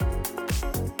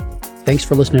Thanks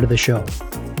for listening to the show.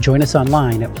 Join us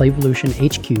online at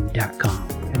playvolutionhq.com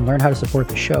and learn how to support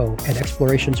the show at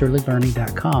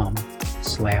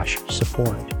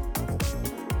explorationsearlylearning.com/support.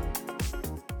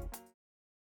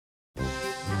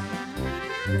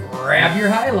 Grab your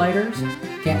highlighters.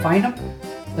 Can't find them?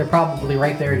 They're probably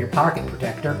right there in your pocket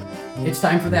protector. It's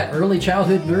time for that Early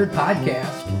Childhood Nerd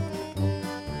Podcast.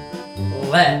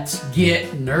 Let's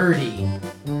get nerdy.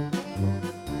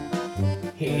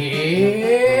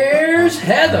 Here's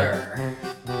Heather.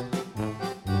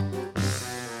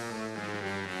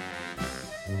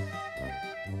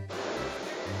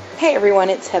 Hey everyone,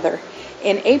 it's Heather.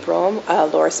 In April,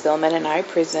 Laura Spillman and I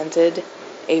presented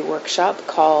a workshop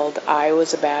called I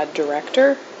Was a Bad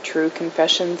Director, True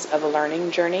Confessions of a Learning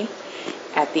Journey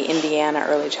at the Indiana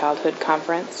Early Childhood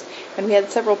Conference. And we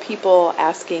had several people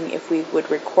asking if we would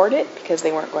record it because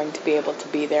they weren't going to be able to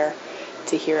be there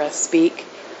to hear us speak.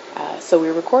 So we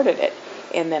recorded it.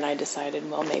 And then I decided,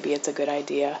 well, maybe it's a good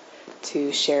idea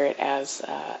to share it as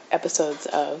episodes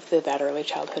of the That Early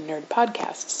Childhood Nerd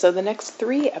podcast. So the next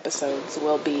 3 episodes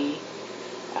will be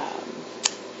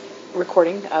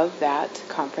recording of that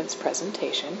conference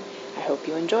presentation. I hope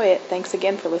you enjoy it. Thanks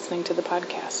again for listening to the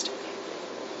podcast.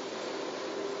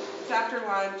 It's after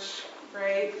lunch,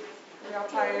 right? Are we all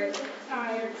tired?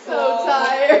 Tired. So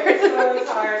tired. So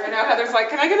tired. I know Heather's like,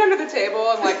 can I get under the table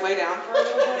and like lay down for a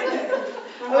little bit?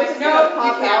 I'm like, no,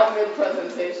 you can't.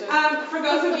 Mid-presentation. For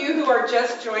those of you who are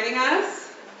just joining us,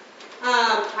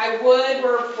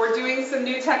 we're doing some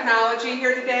new technology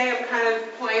here today. I'm kind of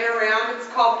playing around. It's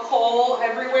called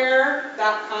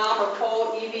polleverywhere.com or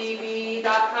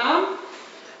pollev.com.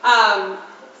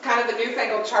 It's kind of the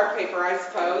newfangled chart paper, I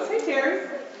suppose. Hey, Terry.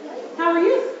 How are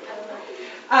you?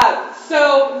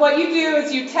 So what you do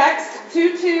is you text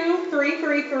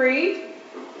 22333.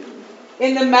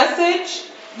 In the message,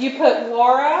 you put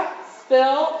Laura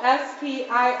Spill,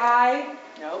 S-P-I-I.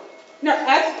 Nope. No,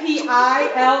 SPILL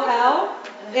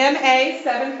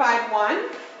MA751.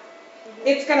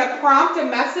 It's going to prompt a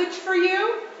message for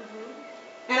you,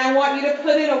 and I want you to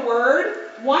put in a word,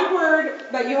 one word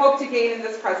that you hope to gain in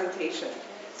this presentation.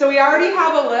 So we already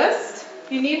have a list.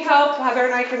 If you need help, Heather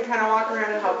and I can kind of walk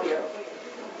around and help you.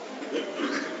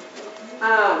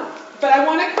 But I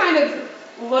want to kind of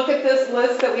look at this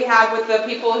list that we have with the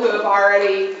people who have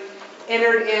already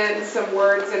entered in some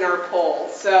words in our poll.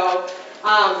 So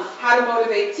how to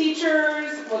motivate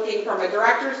teachers, looking from a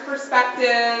director's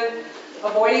perspective,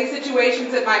 avoiding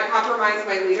situations that might compromise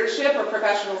my leadership or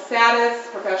professional status,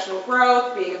 professional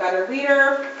growth, being a better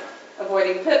leader,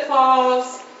 avoiding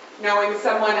pitfalls, knowing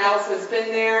someone else has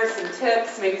been there, some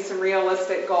tips, maybe some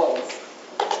realistic goals.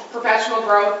 Professional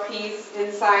growth, peace,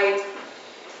 insight.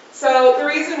 So the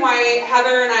reason why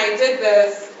Heather and I did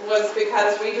this was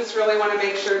because we just really want to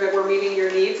make sure that we're meeting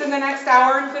your needs in the next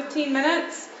hour and 15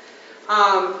 minutes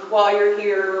while you're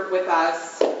here with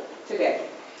us today.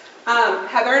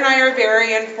 Heather and I are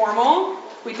very informal.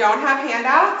 We don't have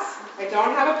handouts. I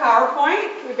don't have a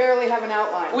PowerPoint. We barely have an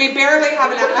outline. I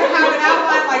have an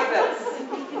outline like this.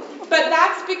 But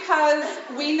that's because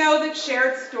we know that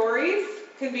shared stories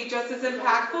can be just as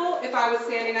impactful if I was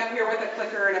standing up here with a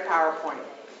clicker and a PowerPoint.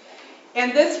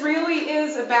 And this really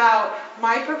is about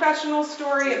my professional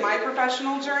story and my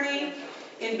professional journey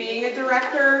in being a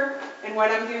director and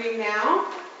what I'm doing now.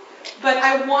 But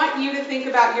I want you to think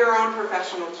about your own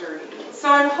professional journey. So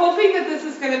I'm hoping that this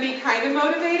is going to be kind of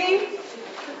motivating.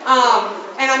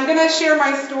 And I'm going to share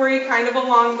my story kind of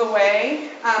along the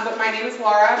way. But my name is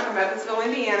Laura. I'm from Evansville,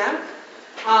 Indiana.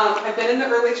 I've been in the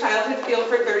early childhood field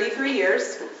for 33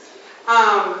 years.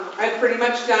 I've pretty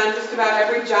much done just about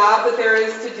every job that there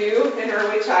is to do in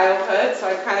early childhood. So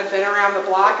I've kind of been around the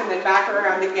block and then back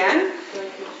around again.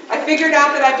 I figured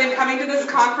out that I've been coming to this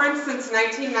conference since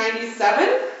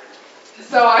 1997.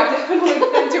 So I've definitely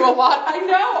been to a lot. I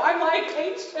know, I'm like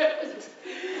ancient.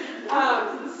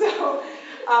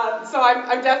 So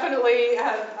I'm definitely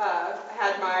have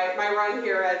had my run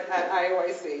here at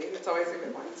IOIC, and it's always a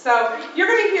good one. So you're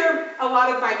going to hear a lot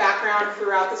of my background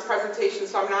throughout this presentation,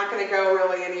 so I'm not going to go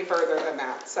really any further than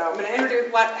that. So I'm going to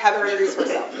let Heather introduce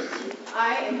herself.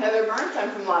 I am Heather Burns. I'm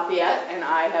from Lafayette, and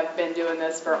I have been doing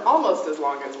this for almost as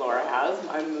long as Laura has.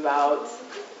 I'm about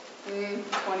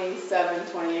 27,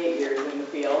 28 years in the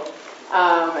field.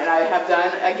 And I have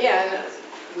done, again,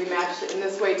 we matched it in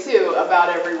this way too, about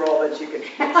every role that you can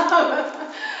have.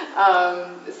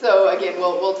 So again,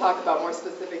 we'll talk about more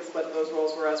specifics what those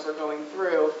roles were as we're going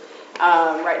through.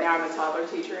 Right now I'm a toddler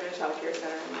teacher in a child care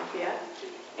center in Lafayette.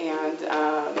 And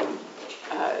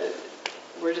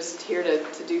we're just here to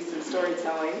do some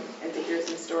storytelling and to hear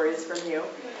some stories from you.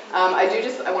 I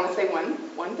want to say one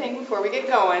thing before we get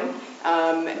going.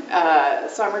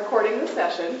 So I'm recording this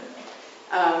session.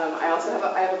 I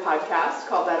have a podcast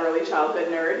called That Early Childhood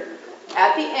Nerd.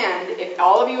 At the end, if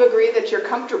all of you agree that you're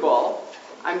comfortable,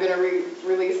 I'm going to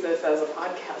release this as a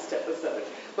podcast episode.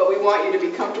 But we want you to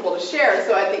be comfortable to share.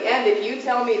 So at the end, if you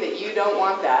tell me that you don't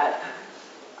want that,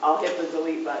 I'll hit the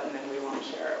delete button and we won't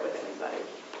share it with anybody.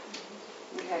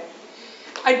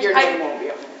 Okay? Your name won't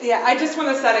be on there. Yeah, I just want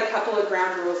to set a couple of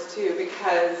ground rules too,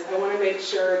 because I want to make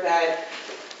sure that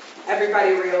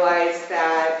everybody realizes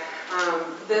that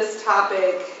this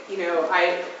topic,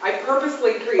 I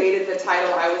purposely created the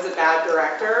title I Was a Bad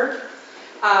Director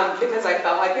because I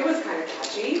felt like it was kind of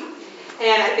catchy.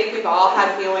 And I think we've all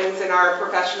had feelings in our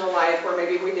professional life where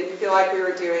maybe we didn't feel like we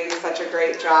were doing such a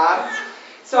great job.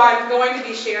 So I'm going to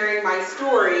be sharing my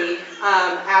story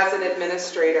as an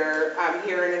administrator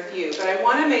here in a few. But I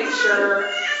want to make sure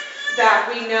that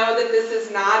we know that this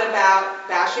is not about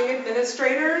bashing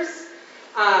administrators.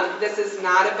 This is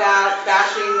not about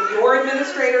bashing your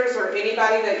administrators or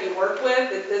anybody that you work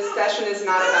with. This session is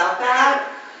not about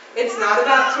that. It's not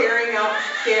about tearing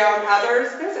down others.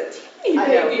 There's a teeny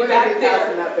baby back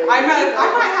there. I might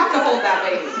have to hold that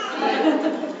baby.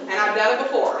 And I've done it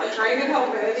before. I'm trained at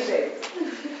home with any babies.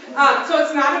 So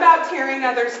it's not about tearing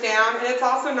others down, and it's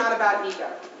also not about ego.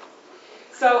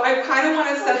 So I kind of want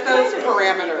to set those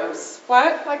parameters.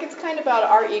 What? Like it's kind of about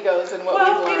our egos and what we've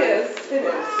learned. Well, it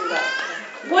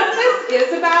is. What this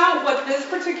is about, what this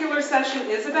particular session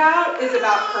is about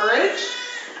courage.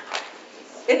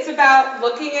 It's about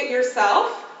looking at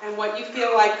yourself and what you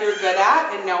feel like you're good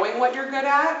at and knowing what you're good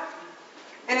at.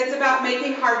 And it's about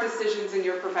making hard decisions in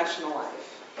your professional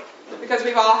life. Because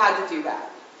we've all had to do that.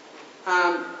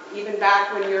 Even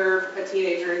back when you're a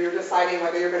teenager and you're deciding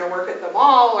whether you're going to work at the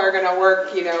mall or going to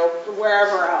work,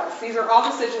 wherever else. These are all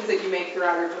decisions that you make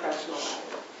throughout your professional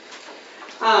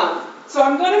life. So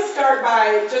I'm going to start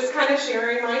by just kind of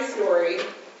sharing my story.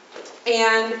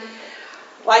 And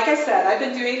like I said, I've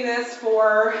been doing this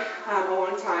for a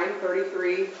long time,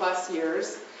 33 plus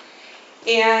years.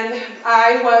 And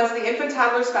I was the infant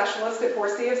toddler specialist at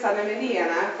Forsey of Southern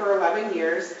Indiana for 11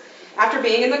 years. After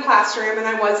being in the classroom, and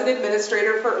I was an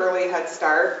administrator for Early Head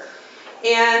Start,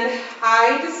 and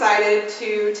I decided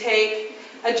to take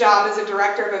a job as a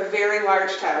director of a very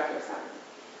large child care center.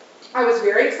 I was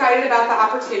very excited about the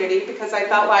opportunity because I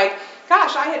felt like,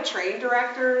 gosh, I had trained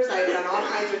directors, I had done all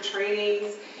kinds of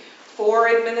trainings for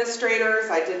administrators,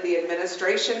 I did the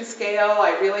administration scale,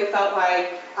 I really felt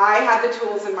like I had the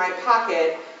tools in my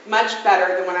pocket much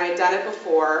better than when I had done it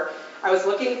before. I was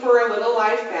looking for a little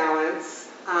life balance.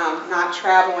 Not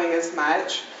traveling as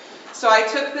much. So I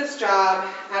took this job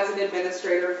as an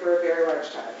administrator for a very large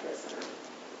child care center.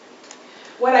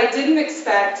 What I didn't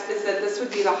expect is that this would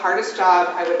be the hardest job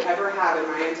I would ever have in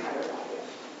my entire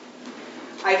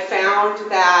life. I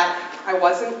found that I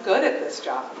wasn't good at this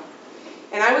job.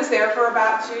 And I was there for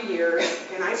about 2 years,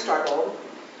 and I struggled.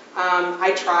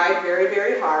 I tried very,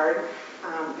 very hard.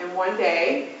 And one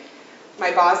day,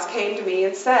 my boss came to me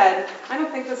and said, I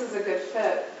don't think this is a good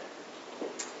fit.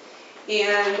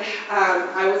 And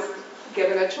I was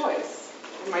given a choice.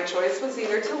 And my choice was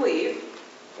either to leave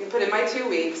and put in my 2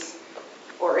 weeks,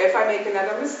 or if I make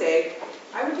another mistake,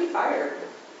 I would be fired.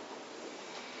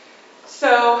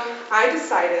 So I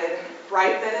decided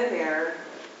right then and there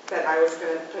that I was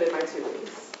going to put in my 2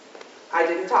 weeks. I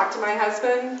didn't talk to my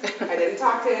husband. I didn't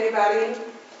talk to anybody.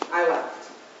 I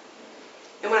left.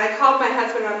 And when I called my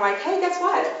husband, I'm like, hey, guess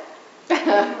what?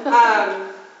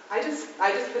 I just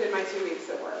put in my 2 weeks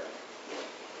at work.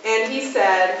 And he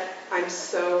said, I'm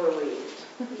so relieved.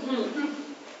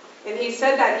 And he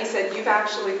said, you've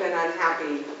actually been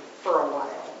unhappy for a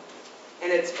while.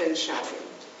 And it's been showing.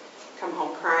 Come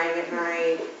home crying at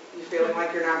night. You feeling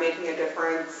like you're not making a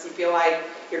difference. You feel like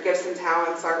your gifts and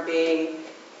talents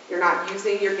you're not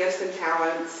using your gifts and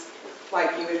talents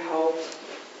like you would hope.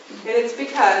 And it's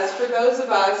because for those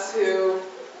of us who,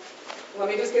 let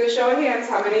me just get a show of hands,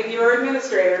 how many of you are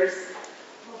administrators?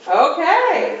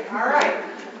 Okay, all right.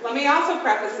 Let me also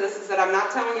preface this is that I'm not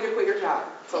telling you to quit your job.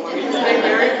 So let me just make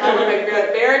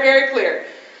very, very clear.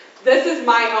 This is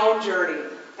my own journey.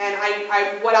 And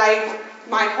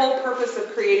my whole purpose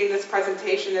of creating this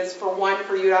presentation is for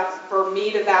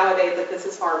me to validate that this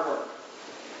is hard work.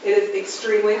 It is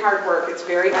extremely hard work. It's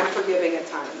very unforgiving at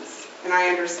times. And I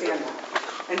understand that.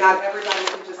 And not everybody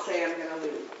can just say I'm going to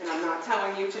leave. And I'm not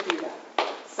telling you to do that.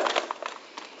 So,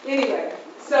 anyway,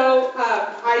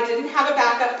 I didn't have a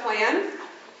backup plan.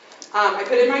 I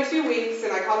put in my 2 weeks,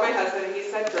 and I called my husband, and he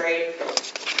said, great.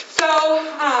 So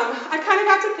I kind of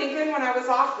got to thinking when I was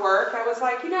off work, I was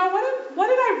like, what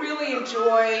did I really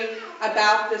enjoy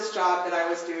about this job that I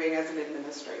was doing as an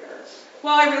administrator?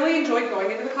 Well, I really enjoyed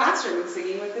going into the classroom and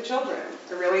singing with the children.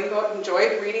 I really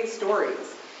enjoyed reading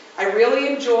stories. I really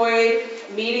enjoyed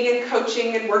meeting and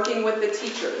coaching and working with the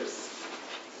teachers.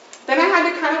 Then I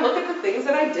had to kind of look at the things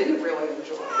that I didn't really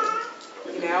enjoy.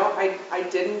 I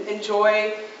didn't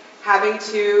enjoy having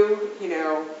to,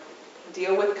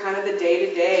 deal with kind of the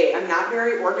day-to-day. I'm not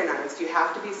very organized. You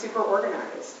have to be super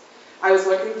organized. I was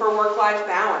looking for work-life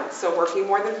balance, so working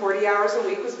more than 40 hours a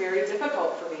week was very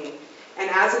difficult for me. And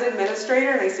as an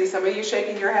administrator, and I see some of you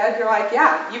shaking your head, you're like,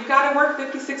 yeah, you've got to work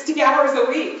 50, 60 hours a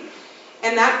week.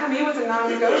 And that for me was a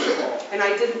non-negotiable, and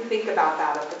I didn't think about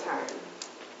that at the time.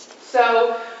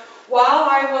 So while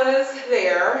I was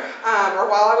there, or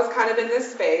while I was kind of in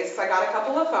this space, I got a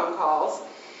couple of phone calls,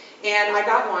 and I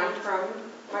got one from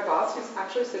my boss, who's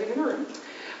actually sitting in the room.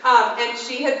 And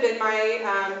she had been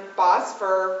my boss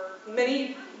for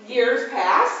many years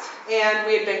past, and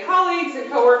we had been colleagues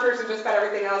and coworkers and just about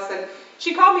everything else. And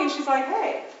she called me and she's like,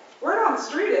 hey, word on the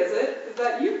street is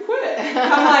that you quit.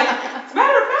 I'm like, as a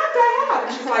matter of fact, I have.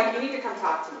 And she's like, you need to come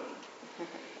talk to me.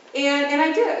 And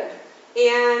I did.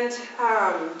 And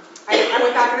I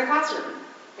went back in the classroom,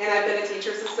 and I've been a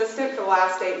teacher's assistant for the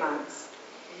last 8 months.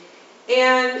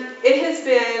 And it has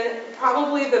been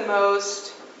probably the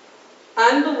most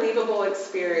unbelievable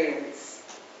experience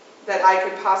that I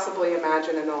could possibly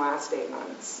imagine in the last 8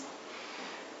 months.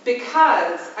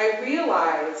 Because I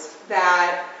realized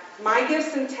that my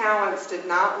gifts and talents did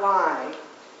not lie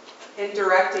in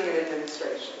directing and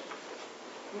administration.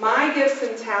 My gifts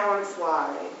and talents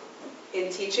lie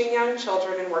in teaching young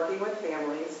children and working with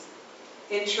families,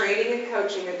 in training and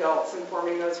coaching adults and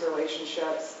forming those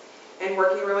relationships, and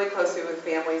working really closely with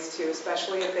families too,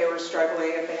 especially if they were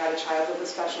struggling, if they had a child with a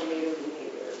special need and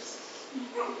behaviors.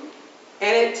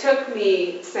 And it took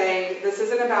me saying, this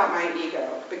isn't about my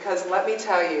ego, because let me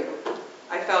tell you,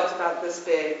 I felt about this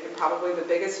big, and probably the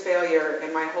biggest failure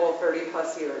in my whole 30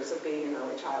 plus years of being in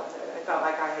early childhood. I felt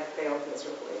like I had failed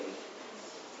miserably.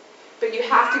 But you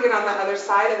have to get on the other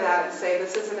side of that and say,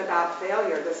 this isn't about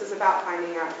failure, this is about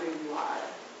finding out who you are.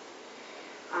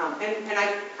 And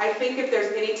I think if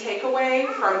there's any takeaway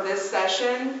from this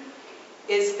session,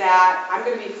 is that I'm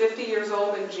going to be 50 years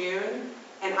old in June,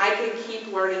 and I can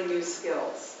keep learning new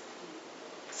skills.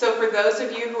 So for those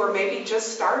of you who are maybe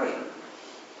just starting,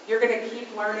 you're going to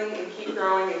keep learning and keep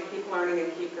growing and keep learning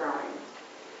and keep growing.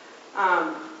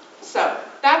 So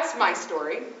that's my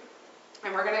story.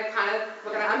 And we're going to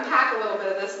unpack a little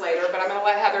bit of this later, but I'm going to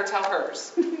let Heather tell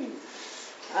hers.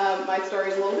 My story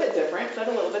is a little bit different, but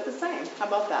a little bit the same. How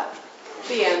about that?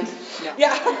 The end. No.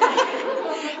 Yeah.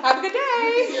 Have a good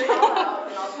day. Figure it all out,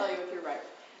 and I'll tell you if you're right.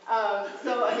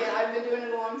 So again, I've been doing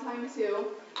it a long time too.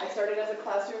 I started as a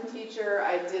classroom teacher.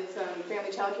 I did some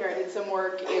family child care. I did some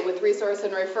work with resource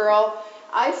and referral.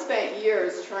 I spent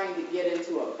years trying to get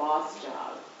into a boss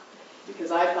job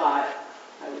because I thought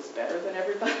I was better than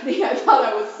everybody. I thought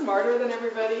I was smarter than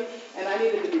everybody, and I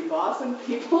needed to be bossing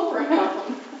people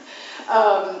around.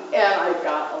 And I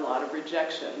got a lot of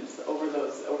rejections over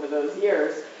those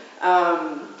years.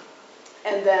 And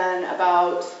then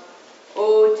about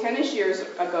 10-ish years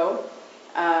ago,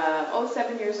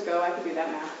 7 years ago, I can do that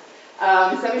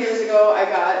math. 7 years ago, I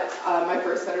got my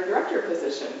first center director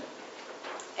position.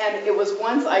 And it was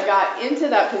once I got into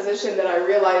that position that I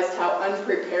realized how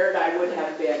unprepared I would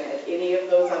have been at any of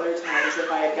those other times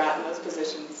if I had gotten those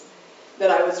positions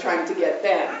that I was trying to get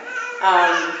then.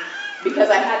 Because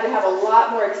I had to have a lot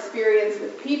more experience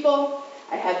with people.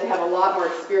 I had to have a lot more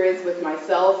experience with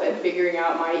myself and figuring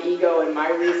out my ego and my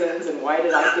reasons and why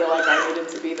did I feel like I needed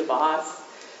to be the boss.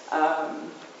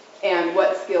 And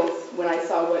what skills, when I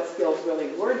saw what skills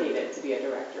really were needed to be a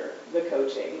director, the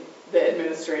coaching, the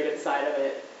administrative side of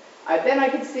it, then I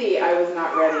could see I was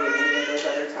not ready in any of those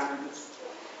other times.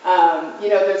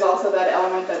 There's also that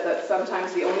element that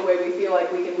sometimes the only way we feel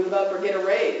like we can move up or get a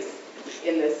raise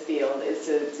in this field is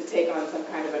to take on some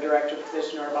kind of a director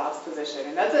position or a boss position.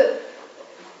 And that's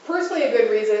personally a good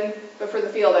reason, but for the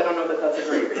field, I don't know that that's a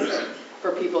great reason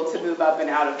for people to move up and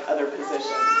out of other positions.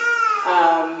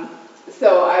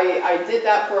 So I did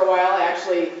that for a while. I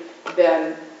actually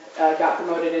then got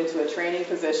promoted into a training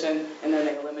position, and then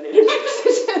they eliminated my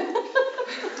position.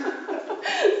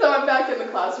 So I'm back in the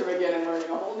classroom again and learning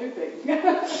a whole new thing.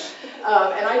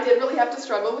 And I did really have to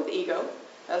struggle with ego.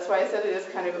 That's why I said it is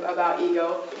kind of about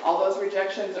ego. All those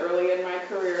rejections early in my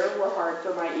career were hard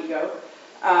for my ego.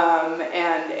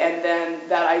 And then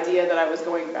that idea that I was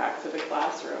going back to the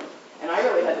classroom. And I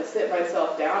really had to sit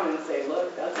myself down and say,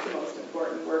 look, that's the most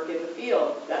important work in the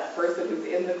field. That person who's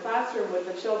in the classroom with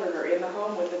the children or in the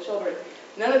home with the children.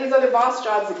 None of these other boss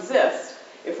jobs exist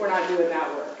if we're not doing that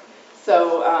work.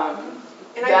 So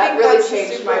And I that think really that's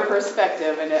changed my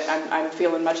perspective, and I'm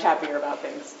feeling much happier about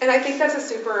things. And I think that's a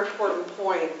super important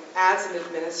point as an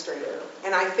administrator.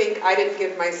 And I think I didn't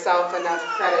give myself enough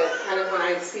credit kind of when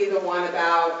I see the one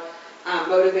about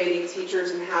motivating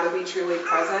teachers and how to be truly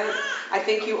present. I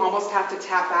think you almost have to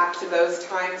tap back to those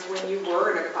times when you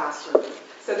were in a classroom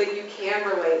so that you can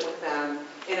relate with them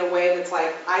in a way that's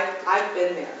like, I've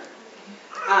been there.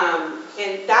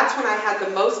 And that's when I had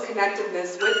the most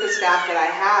connectedness with the staff that I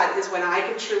had, is when I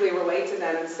could truly relate to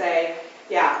them and say,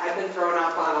 yeah, I've been thrown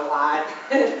off on a lot,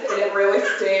 and it really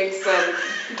stinks, and,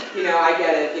 you know, I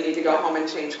get it. You need to go home and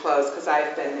change clothes because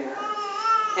I've been there,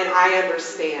 and I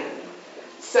understand.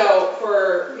 So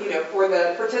for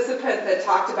the participant that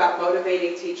talked about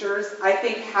motivating teachers, I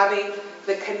think having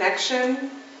the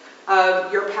connection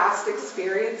of your past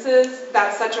experiences,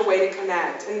 that's such a way to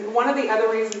connect. And one of the other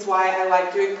reasons why I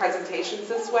like doing presentations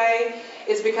this way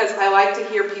is because I like to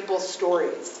hear people's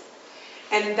stories.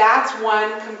 And that's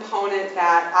one component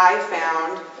that I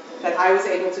found that I was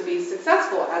able to be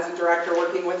successful as a director,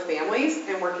 working with families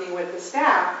and working with the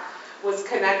staff, was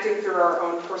connecting through our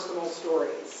own personal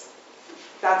stories.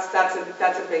 That's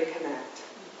a big connect.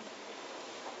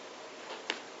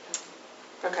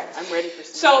 Okay. I'm ready for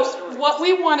some more stories. So what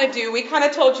we want to do, we kind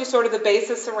of told you sort of the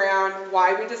basis around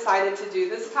why we decided to do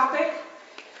this topic.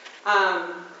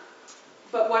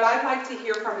 But what I'd like to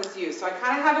hear from is you. So I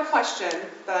kind of have a question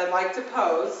that I'd like to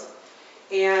pose,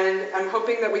 and I'm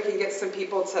hoping that we can get some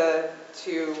people to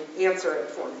answer it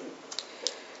for me.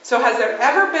 So has there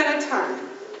ever been a time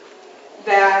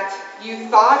that you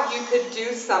thought you could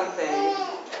do something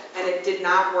and it did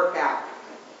not work out?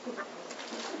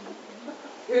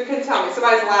 Who can tell me?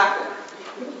 Somebody's laughing.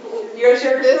 You gonna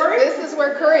share your story? This is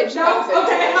where courage comes in.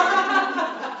 Okay.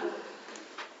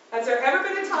 Has there ever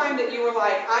been a time that you were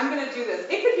like, I'm going to do this?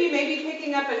 It could be maybe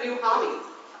picking up a new hobby.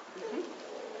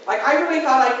 Like, I really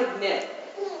thought I could knit.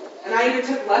 And I even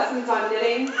took lessons on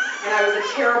knitting, and I was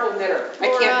a terrible knitter. I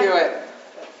can't do it.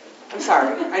 I'm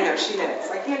sorry. I know, she knits.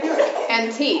 I can't do it.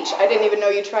 And teach. I didn't even know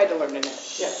you tried to learn to knit.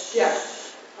 Yes.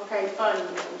 Yes. Okay, funny.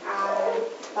 I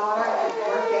thought I could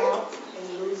work out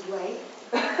and lose weight.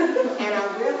 And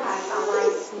I realized I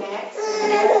like snacks.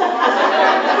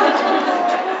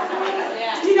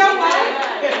 You know what?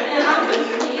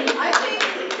 I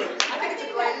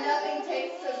think like nothing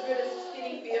tastes as good as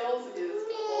skinny feels is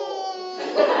full.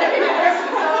 There's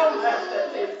so much that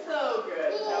tastes so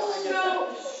good. So,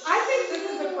 I think this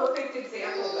is a perfect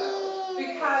example, though,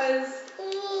 because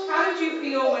how did you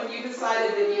feel when you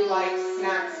decided that you liked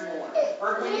snacks more,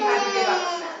 or when you had to give up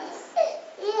snacks?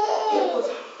 It was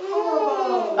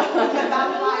horrible because I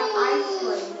like ice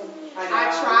cream. I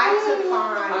tried to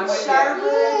find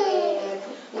sherbet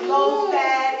and low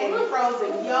fat and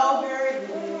frozen yogurt,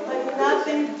 but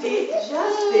nothing did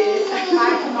justice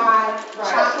like my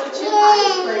chocolate chip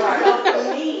ice cream. So for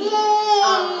me,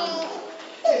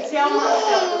 to tell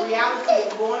myself the reality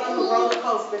of going on the roller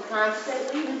coaster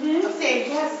constantly, of saying,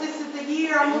 yes, this is the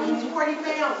year I'm losing 40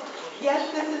 pounds.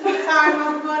 Yes, this is the time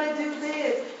I'm going to do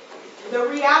this. The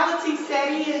reality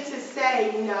set in to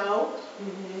say, no,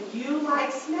 you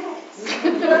like snacks. If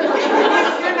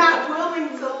you're not willing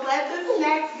to let the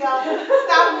snacks go,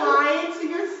 stop lying to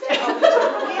yourself that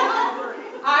you're really hungry.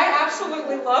 I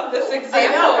absolutely love this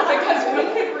example because we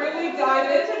can really dive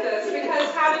into this. Because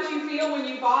how did you feel when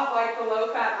you bought like the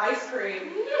low-fat ice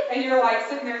cream and you're like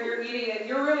sitting there and you're eating it and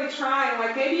you're really trying,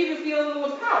 like maybe you even feel a little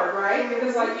empowered, right?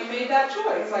 Because like you made that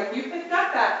choice, like you picked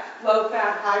up that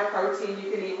low-fat, high-protein, you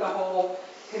can eat the whole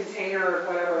container of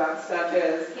whatever that stuff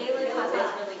is. Halo Top is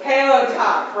really good. Halo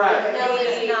Top, right. No,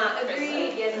 it's not.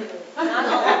 Agreed. Yes, it is. Not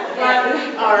all.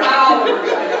 All right. Not all of them.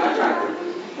 I know, I'm trying.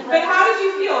 But how did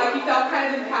you feel? Like you felt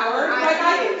kind of empowered? Like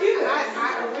I can do this.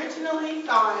 I originally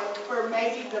thought for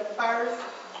maybe the first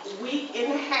week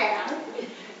and a half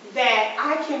that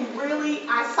I can really,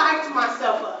 I psyched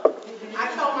myself up. I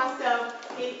told myself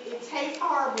it tastes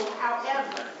horrible,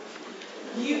 however,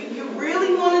 you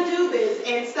really want to do this.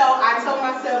 And so I told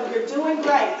myself, you're doing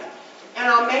great. And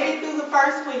I made it through the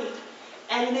first week.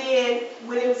 And then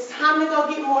when it was time to go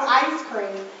get more ice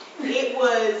cream, it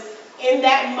was, in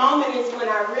that moment is when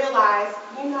I realized,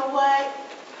 you know what?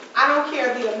 I don't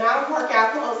care the amount of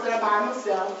workout clothes that I buy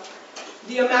myself,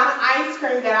 the amount of ice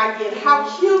cream that I get, how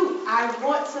cute I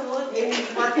want to look in these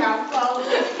workout clothes.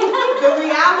 The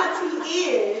reality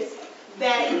is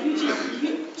that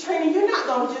Trina, you're not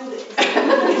going to do this.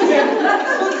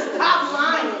 So stop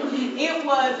lying. It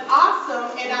was awesome,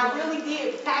 and I really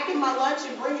did, packing my lunch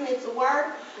and bringing it to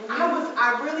work.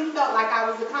 I really felt like I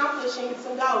was accomplishing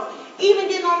some goals. Even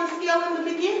getting on the scale in the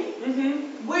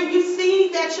beginning, where you see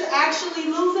that you're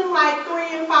actually losing like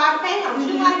 3 and 5 pounds.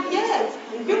 You're like, yes,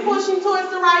 you're pushing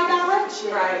towards the right direction.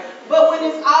 Right. But when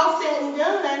it's all said and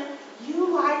done,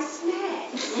 you like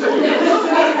snacks.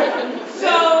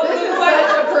 So This is like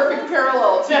a perfect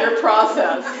parallel to your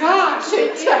process. Gosh,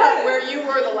 it is. Where you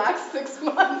were the last 6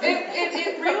 months.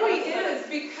 It really is,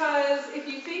 because if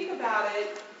you think about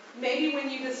it, maybe when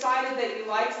you decided that you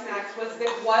like snacks, was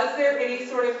there any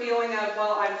sort of feeling of,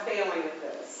 well, I'm failing at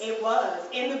this? It was.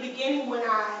 In the beginning, when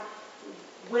I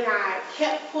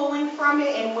kept pulling from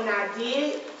it, and when I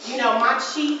did, my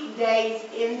cheat days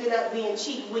ended up being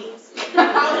cheat weeks.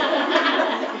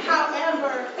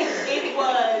 However, it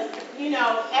was,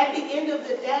 at the end of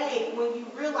the day, when you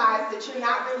realize that you're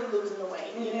not really losing the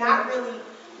weight, you're not really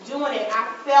doing it, I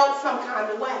felt some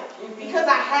kind of way, because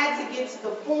I had to get to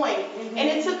the point, and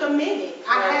it took a minute.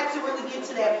 I had to really get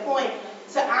to that point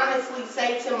to honestly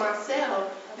say to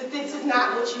myself that this is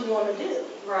not what you want to do.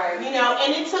 Right.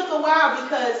 And it took a while,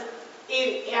 because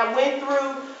I went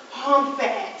through, I'm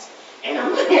fat, and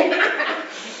I'm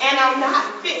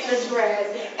not fitting a dress,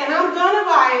 and I'm gonna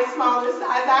buy a smaller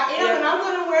size. I am, and I'm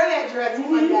gonna wear that dress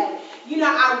one day.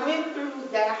 I went through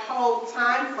that whole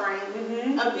time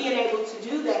frame of being able to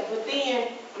do that, but then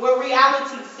when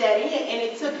reality set in, and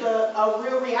it took a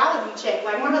real reality check.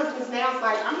 Like, my husband's now is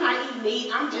like, I'm not eating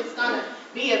meat, I'm just gonna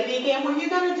be a vegan. Well, you're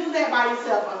gonna do that by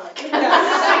yourself, honey.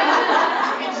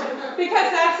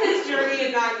 Because that's his journey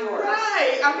and not yours.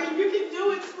 Right. I mean, you can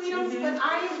do it, sweetums, but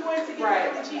I am going to get rid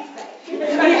of the cheesesteak.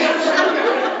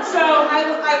 So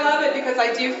I love it, because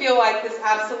I do feel like this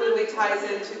absolutely ties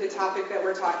into the topic that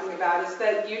we're talking about, is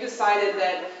that you decided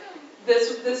that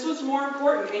this was more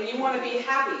important, and you want to be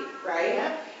happy, right?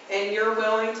 Yeah. And you're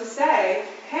willing to say,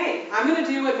 hey, I'm going to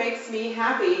do what makes me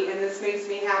happy, and this makes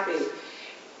me happy.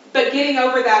 But getting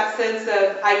over that sense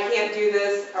of, I can't do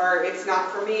this, or it's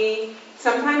not for me,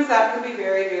 sometimes that can be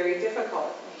very, very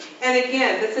difficult. And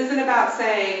again, this isn't about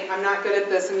saying, I'm not good at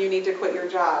this and you need to quit your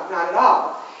job. Not at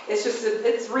all.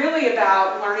 It's really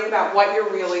about learning about what you're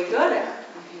really good at.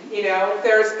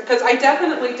 Because I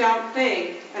definitely don't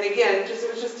think, and again, it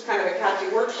was just kind of a catchy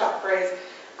workshop phrase,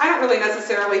 I don't really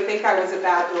necessarily think I was a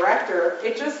bad director.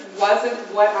 It just wasn't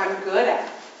what I'm good at.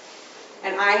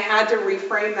 And I had to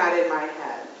reframe that in my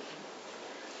head.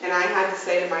 And I had to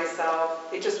say to myself,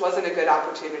 it just wasn't a good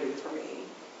opportunity for me.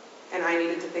 And I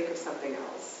needed to think of something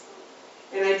else.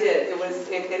 And I did.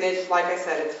 It's like I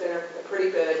said, it's been a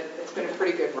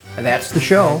pretty good run. And that's the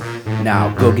show. Now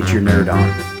go get your nerd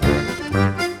on.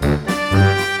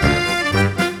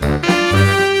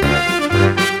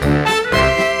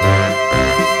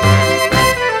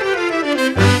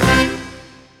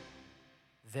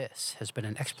 This has been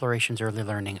an Explorations Early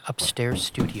Learning Upstairs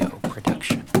Studio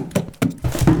production.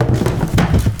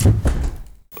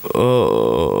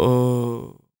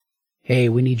 Hey,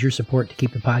 we need your support to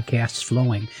keep the podcasts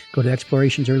flowing. Go to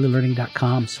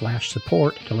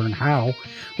explorationsearlylearning.com/support to learn how.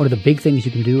 One of the big things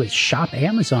you can do is shop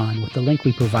Amazon with the link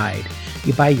we provide.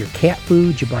 You buy your cat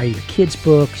food, you buy your kids'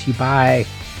 books, you buy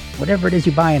whatever it is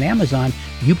you buy on Amazon,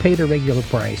 you pay the regular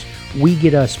price. We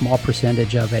get a small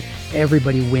percentage of it.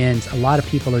 Everybody wins. A lot of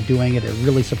people are doing it. It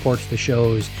really supports the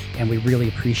shows, and we really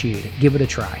appreciate it. Give it a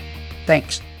try.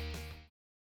 Thanks.